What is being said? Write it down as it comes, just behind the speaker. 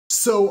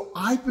So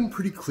I've been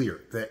pretty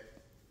clear that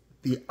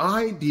the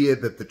idea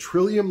that the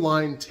Trillium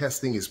Line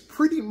testing is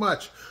pretty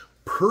much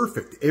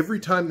perfect every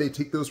time they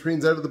take those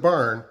trains out of the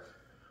barn,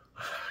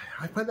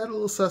 I find that a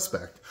little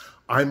suspect.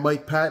 I'm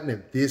Mike Patton,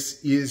 and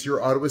this is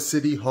your Ottawa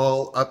City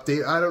Hall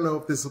update. I don't know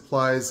if this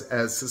applies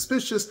as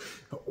suspicious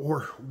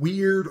or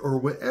weird or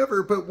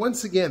whatever, but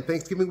once again,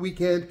 Thanksgiving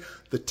weekend,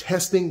 the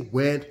testing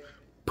went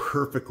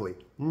perfectly.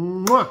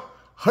 Mwah!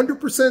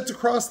 100%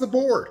 across the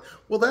board.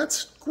 Well,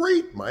 that's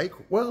great, Mike.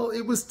 Well,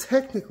 it was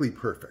technically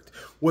perfect.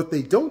 What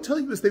they don't tell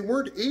you is they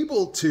weren't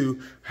able to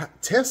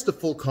test a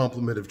full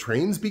complement of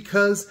trains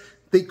because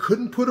they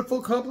couldn't put a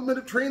full complement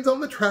of trains on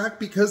the track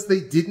because they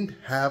didn't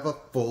have a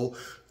full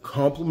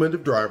complement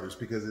of drivers,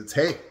 because it's,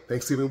 hey,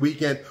 Thanksgiving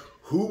weekend,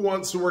 who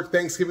wants to work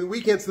Thanksgiving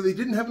weekend? So they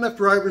didn't have enough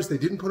drivers, they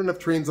didn't put enough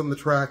trains on the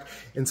track.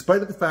 In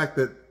spite of the fact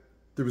that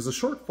there was a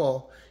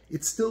shortfall,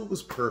 it still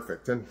was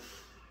perfect. And,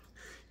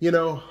 you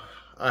know,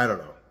 I don't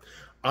know.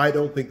 I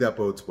don't think that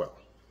bodes well.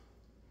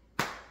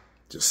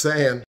 Just saying.